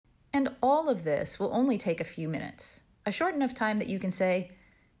And all of this will only take a few minutes, a short enough time that you can say,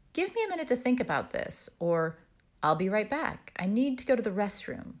 "Give me a minute to think about this," or "I'll be right back. I need to go to the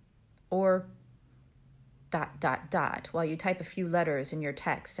restroom," or ... while you type a few letters in your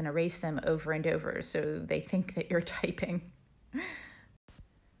text and erase them over and over so they think that you're typing.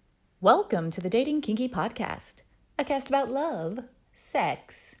 Welcome to the Dating Kinky Podcast, a cast about love,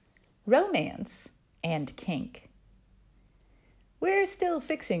 sex, romance, and kink. We're still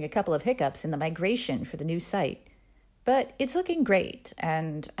fixing a couple of hiccups in the migration for the new site, but it's looking great,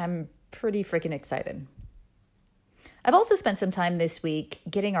 and I'm pretty freaking excited. I've also spent some time this week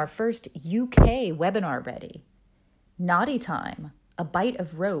getting our first UK webinar ready. Naughty Time, a bite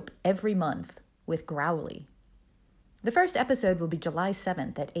of rope every month with Growly. The first episode will be July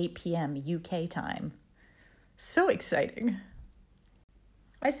 7th at 8 p.m. UK time. So exciting.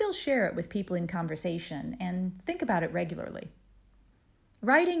 I still share it with people in conversation and think about it regularly.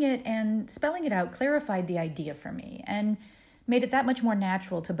 Writing it and spelling it out clarified the idea for me and made it that much more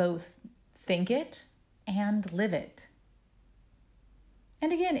natural to both think it and live it.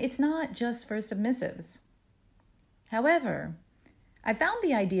 And again, it's not just for submissives. However, I found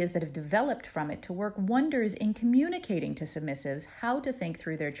the ideas that have developed from it to work wonders in communicating to submissives how to think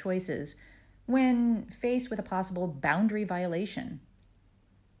through their choices when faced with a possible boundary violation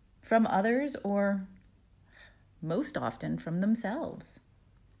from others or most often from themselves.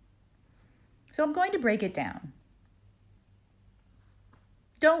 So I'm going to break it down.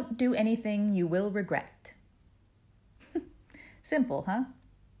 Don't do anything you will regret. Simple, huh?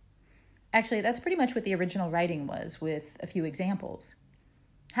 Actually, that's pretty much what the original writing was, with a few examples.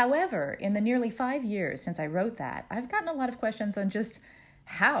 However, in the nearly 5 years since I wrote that, I've gotten a lot of questions on just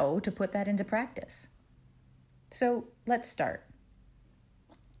how to put that into practice. So let's start.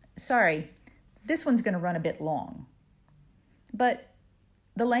 Sorry, this one's going to run a bit long. But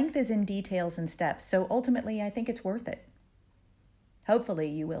the length is in details and steps, so ultimately I think it's worth it. Hopefully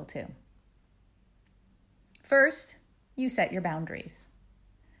you will too. First, you set your boundaries.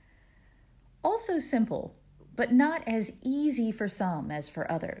 Also simple, but not as easy for some as for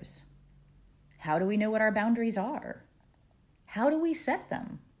others. How do we know what our boundaries are? How do we set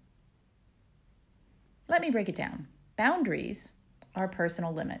them? Let me break it down. Boundaries are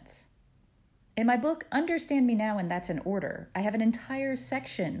personal limits. In my book, Understand Me Now and That's in Order, I have an entire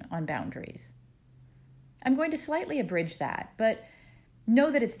section on boundaries. I'm going to slightly abridge that, but know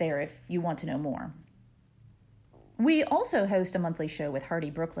that it's there if you want to know more. We also host a monthly show with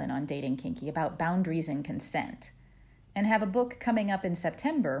Hardy Brooklyn on Dating Kinky about boundaries and consent, and have a book coming up in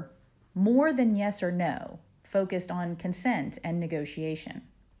September, More Than Yes or No, focused on consent and negotiation.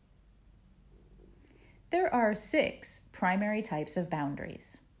 There are 6 primary types of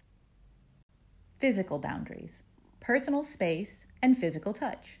boundaries. Physical boundaries, personal space, and physical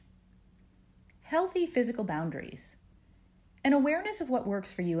touch. Healthy physical boundaries. An awareness of what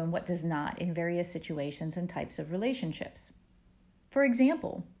works for you and what does not in various situations and types of relationships. For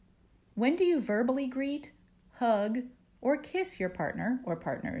example, when do you verbally greet, hug, or kiss your partner or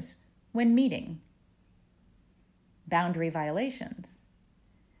partners when meeting? Boundary violations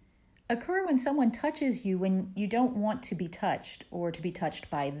occur when someone touches you when you don't want to be touched or to be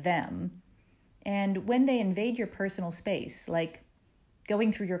touched by them, and when they invade your personal space, like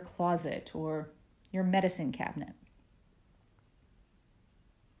going through your closet or your medicine cabinet.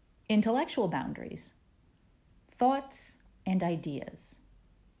 Intellectual boundaries, thoughts and ideas.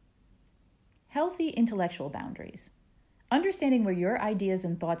 Healthy intellectual boundaries, understanding where your ideas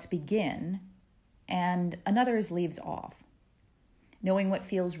and thoughts begin and another's leaves off. Knowing what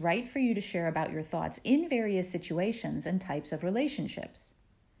feels right for you to share about your thoughts in various situations and types of relationships.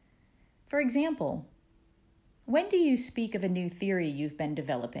 For example, when do you speak of a new theory you've been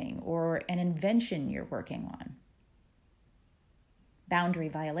developing or an invention you're working on? Boundary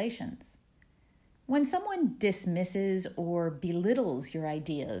violations. When someone dismisses or belittles your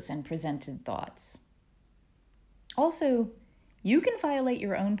ideas and presented thoughts. Also, you can violate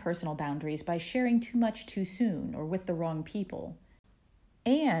your own personal boundaries by sharing too much too soon or with the wrong people.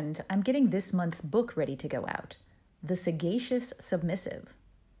 And I'm getting this month's book ready to go out, The Sagacious Submissive.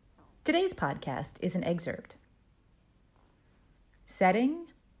 Today's podcast is an excerpt. Setting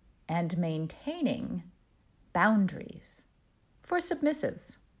and maintaining boundaries for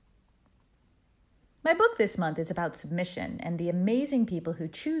submissives. My book this month is about submission and the amazing people who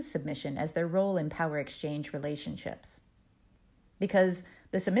choose submission as their role in power exchange relationships. Because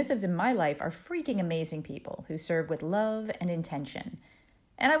the submissives in my life are freaking amazing people who serve with love and intention,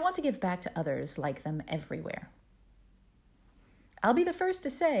 and I want to give back to others like them everywhere. I'll be the first to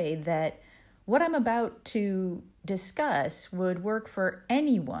say that what I'm about to discuss would work for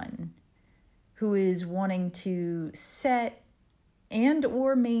anyone who is wanting to set and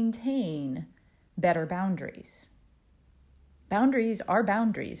or maintain better boundaries. Boundaries are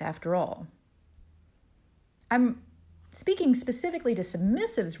boundaries, after all. I'm speaking specifically to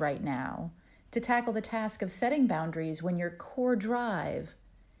submissives right now to tackle the task of setting boundaries when your core drive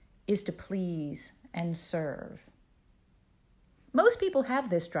is to please and serve. Most people have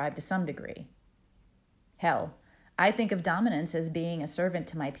this drive to some degree. Hell, I think of dominance as being a servant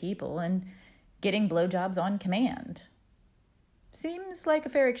to my people and getting blowjobs on command. Seems like a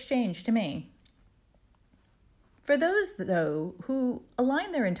fair exchange to me. For those, though, who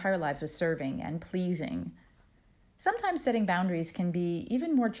align their entire lives with serving and pleasing, sometimes setting boundaries can be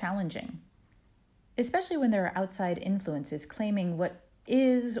even more challenging, especially when there are outside influences claiming what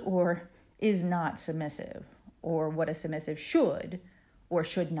is or is not submissive, or what a submissive should or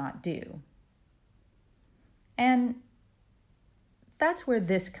should not do. And that's where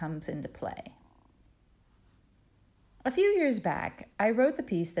this comes into play. A few years back, I wrote the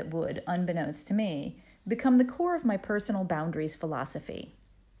piece that would, unbeknownst to me, become the core of my personal boundaries philosophy: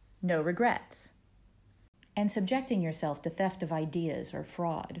 no regrets, and subjecting yourself to theft of ideas or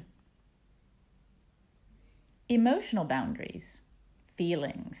fraud. Emotional boundaries,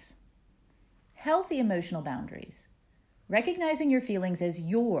 feelings. Healthy emotional boundaries, recognizing your feelings as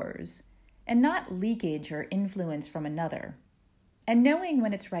yours and not leakage or influence from another, and knowing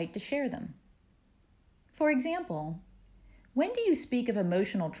when it's right to share them. For example, when do you speak of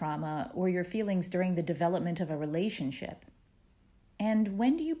emotional trauma or your feelings during the development of a relationship? And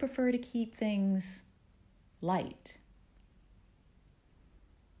when do you prefer to keep things light?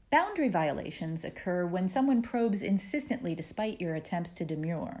 Boundary violations occur when someone probes insistently despite your attempts to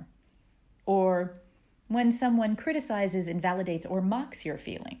demur, or when someone criticizes, invalidates, or mocks your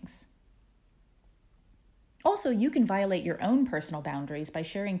feelings. Also, you can violate your own personal boundaries by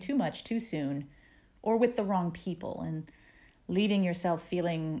sharing too much too soon or with the wrong people and leaving yourself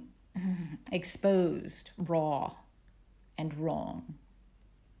feeling exposed, raw, and wrong.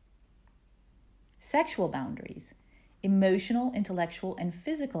 Sexual boundaries, emotional, intellectual, and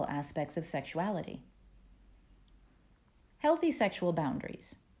physical aspects of sexuality. Healthy sexual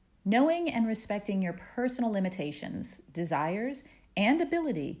boundaries, knowing and respecting your personal limitations, desires, and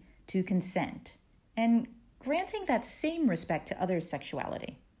ability to consent, and granting that same respect to others'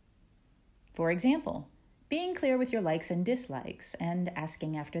 sexuality. For example, being clear with your likes and dislikes and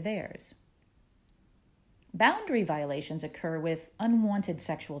asking after theirs. Boundary violations occur with unwanted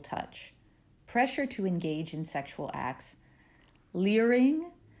sexual touch, pressure to engage in sexual acts,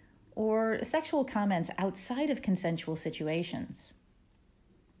 leering, or sexual comments outside of consensual situations.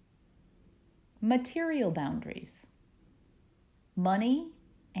 Material boundaries, money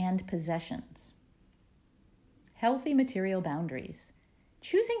and possessions. Healthy material boundaries,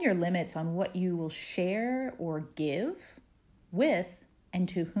 choosing your limits on what you will share or give, with, and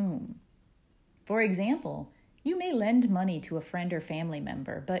to whom. For example, you may lend money to a friend or family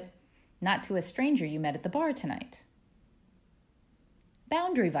member, but not to a stranger you met at the bar tonight.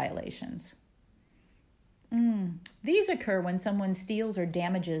 Boundary violations. These occur when someone steals or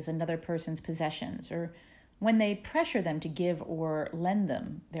damages another person's possessions, or when they pressure them to give or lend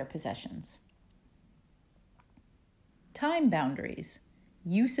them their possessions. Time boundaries.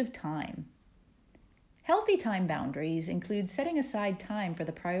 Use of time. Healthy time boundaries include setting aside time for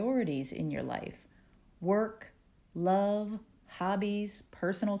the priorities in your life: work, love, hobbies,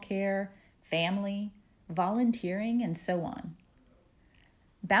 personal care, family, volunteering, and so on.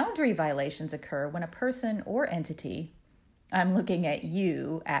 Boundary violations occur when a person or entity, I'm looking at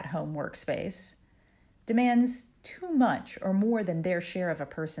you at home workspace, demands too much or more than their share of a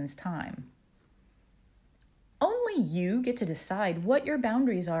person's time. Only you get to decide what your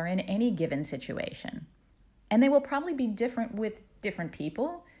boundaries are in any given situation, and they will probably be different with different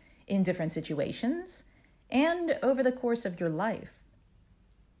people, in different situations, and over the course of your life.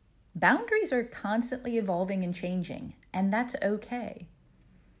 Boundaries are constantly evolving and changing, and that's okay.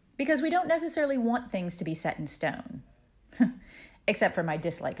 Because we don't necessarily want things to be set in stone. Except for my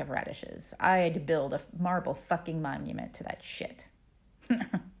dislike of radishes. I had to build a marble fucking monument to that shit.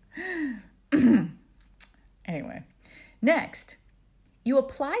 Anyway, next, you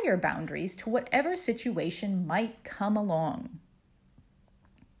apply your boundaries to whatever situation might come along.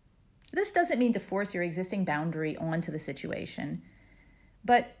 This doesn't mean to force your existing boundary onto the situation,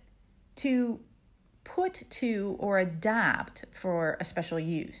 but to put to or adapt for a special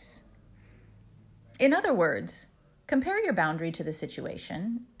use. In other words, compare your boundary to the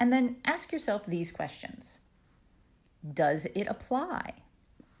situation and then ask yourself these questions. Does it apply?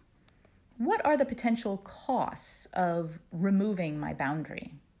 what are the potential costs of removing my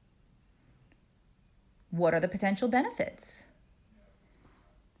boundary? What are the potential benefits?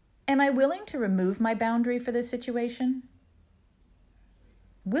 Am I willing to remove my boundary for this situation?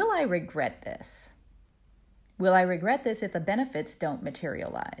 Will I regret this? Will I regret this if the benefits don't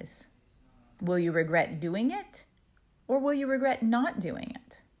materialize? Will you regret doing it, or will you regret not doing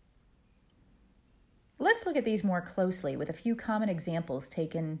it? Let's look at these more closely with a few common examples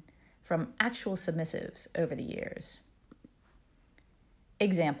taken from actual submissives over the years.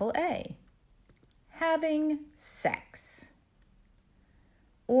 Example A, having sex,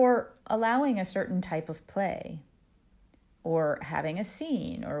 or allowing a certain type of play, or having a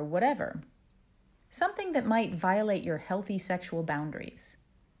scene, or whatever. Something that might violate your healthy sexual boundaries.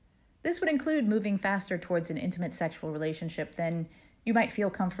 This would include moving faster towards an intimate sexual relationship than you might feel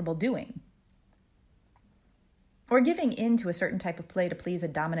comfortable doing, or giving in to a certain type of play to please a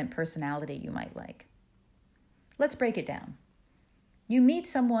dominant personality you might like. Let's break it down. You meet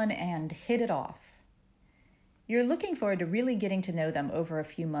someone and hit it off. You're looking forward to really getting to know them over a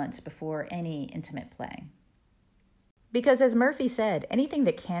few months before any intimate play. Because as Murphy said, anything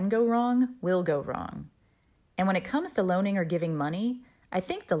that can go wrong will go wrong. And when it comes to loaning or giving money, I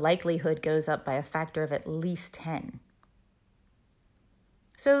think the likelihood goes up by a factor of at least 10.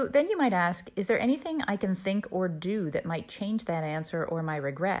 So then you might ask, is there anything I can think or do that might change that answer or my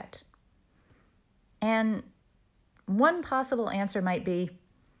regret? And one possible answer might be,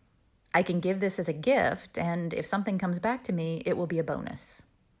 I can give this as a gift, and if something comes back to me, it will be a bonus.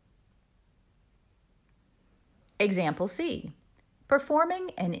 Example C,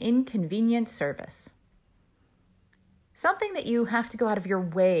 performing an inconvenient service. Something that you have to go out of your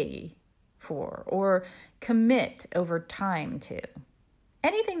way for or commit over time to.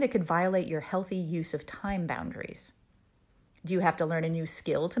 Anything that could violate your healthy use of time boundaries. Do you have to learn a new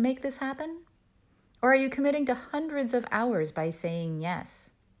skill to make this happen? Or are you committing to hundreds of hours by saying yes?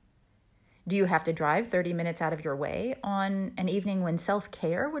 Do you have to drive 30 minutes out of your way on an evening when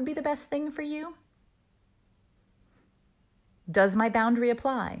self-care would be the best thing for you? Does my boundary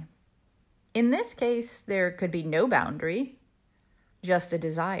apply? In this case, there could be no boundary, just a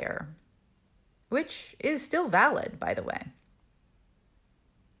desire, which is still valid, by the way.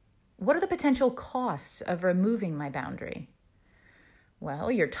 What are the potential costs of removing my boundary?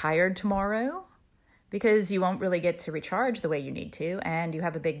 Well, you're tired tomorrow because you won't really get to recharge the way you need to, and you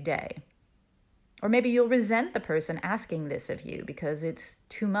have a big day. Or maybe you'll resent the person asking this of you because it's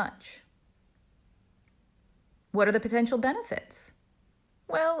too much. What are the potential benefits?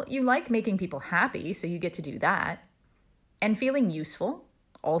 Well, you like making people happy, so you get to do that. And feeling useful,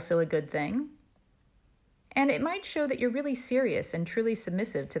 also a good thing. And it might show that you're really serious and truly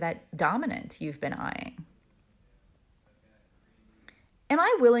submissive to that dominant you've been eyeing. Am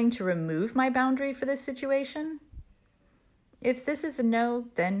I willing to remove my boundary for this situation? If this is a no,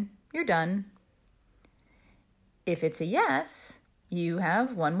 then you're done. If it's a yes, you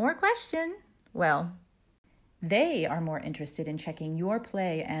have one more question. Well, they are more interested in checking your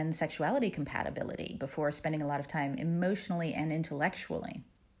play and sexuality compatibility before spending a lot of time emotionally and intellectually.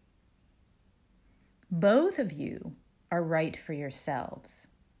 Both of you are right for yourselves,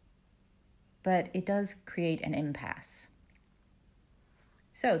 but it does create an impasse.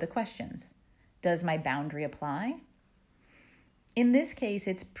 So the questions. Does my boundary apply? In this case,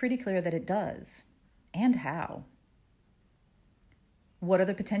 it's pretty clear that it does, and how. What are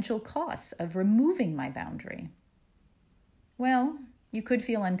the potential costs of removing my boundary? Well, you could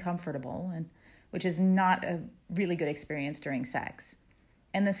feel uncomfortable, which is not a really good experience during sex.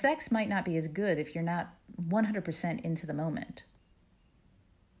 And the sex might not be as good if you're not 100% into the moment.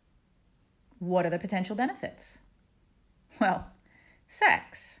 What are the potential benefits? Well,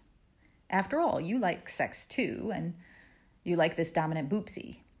 sex. After all, you like sex too, and you like this dominant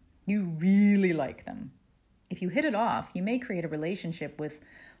boopsie. You really like them. If you hit it off, you may create a relationship with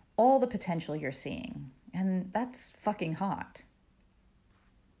all the potential you're seeing, and that's fucking hot.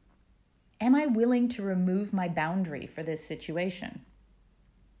 Am I willing to remove my boundary for this situation?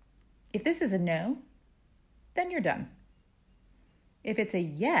 If this is a no, then you're done. If it's a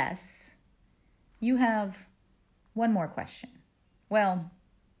yes, you have one more question. Well,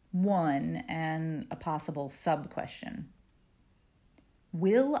 one and a possible sub-question.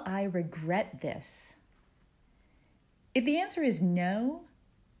 Will I regret this? If the answer is no,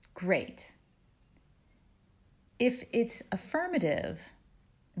 great. If it's affirmative,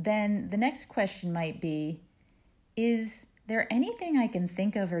 then the next question might be, is there anything I can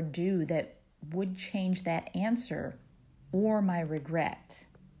think of or do that would change that answer or my regret?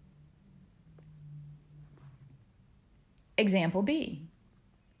 Example B,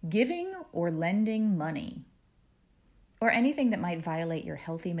 giving or lending money, or anything that might violate your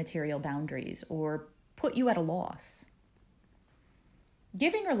healthy material boundaries or put you at a loss.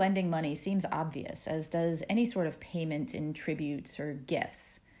 Giving or lending money seems obvious, as does any sort of payment in tributes or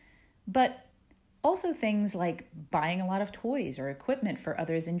gifts. But also things like buying a lot of toys or equipment for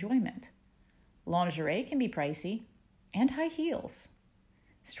others' enjoyment. Lingerie can be pricey, and high heels.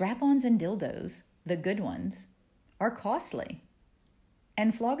 Strap-ons and dildos, the good ones, are costly.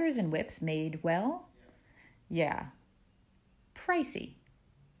 And floggers and whips made, well, yeah, pricey.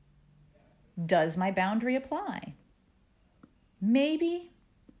 Does my boundary apply? Maybe,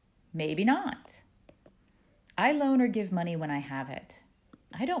 maybe not. I loan or give money when I have it.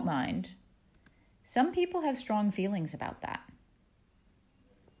 I don't mind. Some people have strong feelings about that.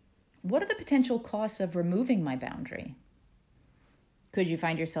 What are the potential costs of removing my boundary? Could you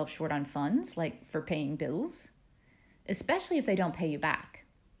find yourself short on funds, like for paying bills? Especially if they don't pay you back.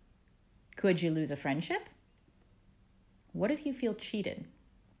 Could you lose a friendship? What if you feel cheated?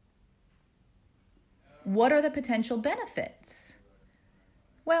 What are the potential benefits?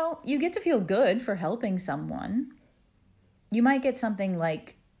 Well, you get to feel good for helping someone. You might get something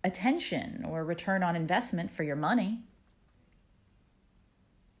like attention or return on investment for your money.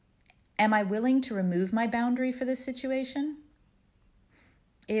 Am I willing to remove my boundary for this situation?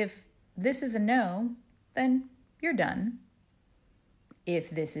 If this is a no, then you're done. If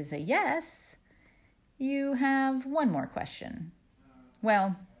this is a yes, you have one more question.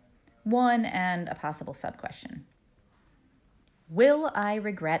 Well, one and a possible sub-question. Will I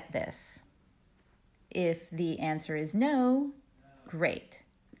regret this? If the answer is no, great.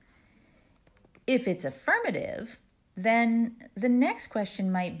 If it's affirmative, then the next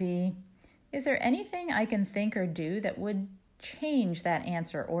question might be, is there anything I can think or do that would change that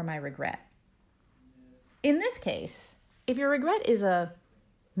answer or my regret? In this case, if your regret is a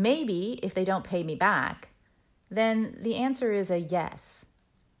maybe if they don't pay me back, then the answer is a yes.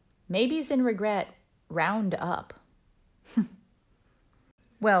 Maybes in regret round up.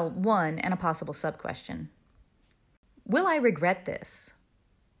 Well, one and a possible sub-question. Will I regret this?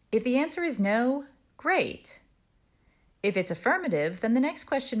 If the answer is no, great. If it's affirmative, then the next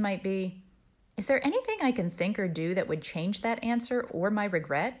question might be, is there anything I can think or do that would change that answer or my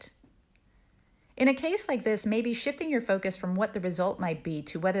regret? In a case like this, maybe shifting your focus from what the result might be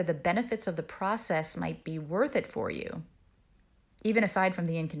to whether the benefits of the process might be worth it for you, even aside from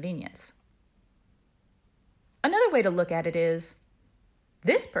the inconvenience. Another way to look at it is,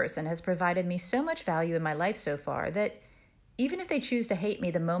 this person has provided me so much value in my life so far that even if they choose to hate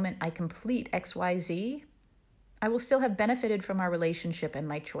me the moment I complete XYZ, I will still have benefited from our relationship and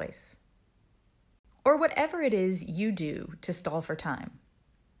my choice. Or whatever it is you do to stall for time.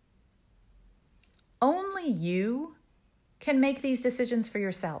 Only you can make these decisions for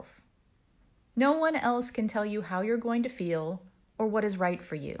yourself. No one else can tell you how you're going to feel or what is right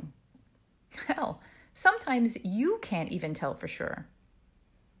for you. Hell, sometimes you can't even tell for sure.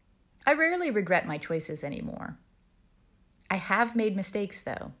 I rarely regret my choices anymore. I have made mistakes,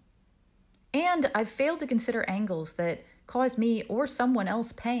 though. And I've failed to consider angles that cause me or someone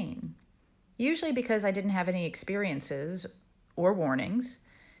else pain, usually because I didn't have any experiences or warnings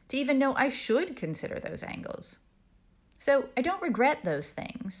to even know I should consider those angles. So I don't regret those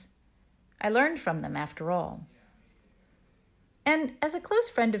things. I learned from them after all. And as a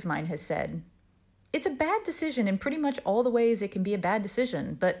close friend of mine has said, it's a bad decision in pretty much all the ways it can be a bad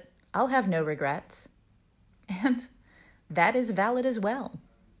decision, but I'll have no regrets. And that is valid as well.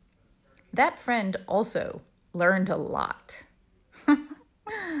 That friend also learned a lot.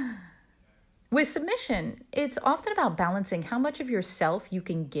 With submission, it's often about balancing how much of yourself you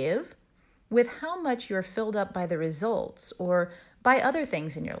can give with how much you're filled up by the results or by other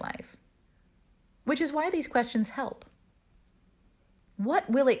things in your life. Which is why these questions help. What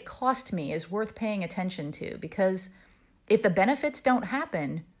will it cost me is worth paying attention to, because if the benefits don't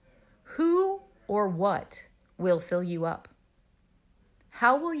happen, who or what will fill you up?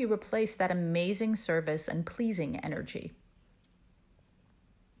 How will you replace that amazing service and pleasing energy?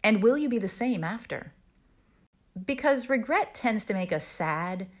 And will you be the same after? Because regret tends to make us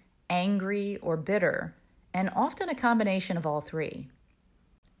sad, angry, or bitter, and often a combination of all three.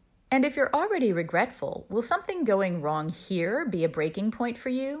 And if you're already regretful, will something going wrong here be a breaking point for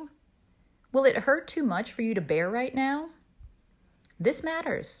you? Will it hurt too much for you to bear right now? This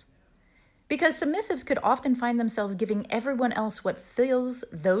matters. Because submissives could often find themselves giving everyone else what fills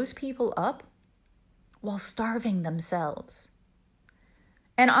those people up while starving themselves.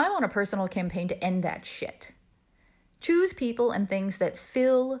 And I'm on a personal campaign to end that shit. Choose people and things that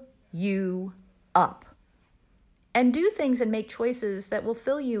fill you up. And do things and make choices that will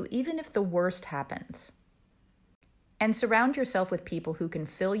fill you even if the worst happens. And surround yourself with people who can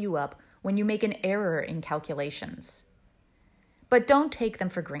fill you up when you make an error in calculations. But don't take them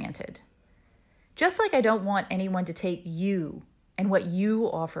for granted. Just like I don't want anyone to take you and what you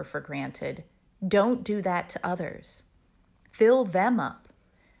offer for granted, don't do that to others. Fill them up.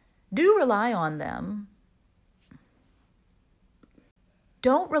 Do rely on them.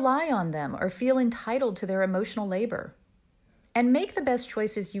 Don't rely on them or feel entitled to their emotional labor. And make the best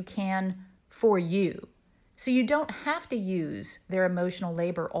choices you can for you, so you don't have to use their emotional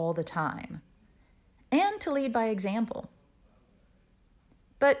labor all the time. And to lead by example.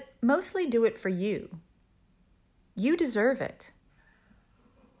 But mostly do it for you. You deserve it.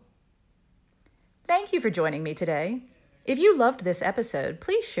 Thank you for joining me today. If you loved this episode,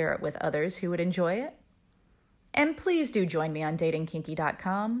 please share it with others who would enjoy it. And please do join me on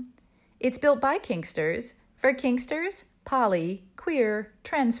datingkinky.com. It's built by Kinksters, for Kinksters, poly, queer,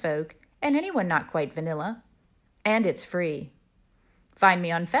 trans folk, and anyone not quite vanilla. And it's free. Find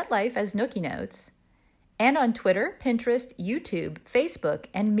me on FetLife as Nookie Notes, and on Twitter, Pinterest, YouTube, Facebook,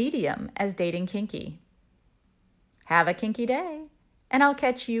 and Medium as Dating Kinky. Have a kinky day, and I'll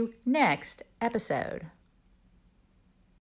catch you next episode.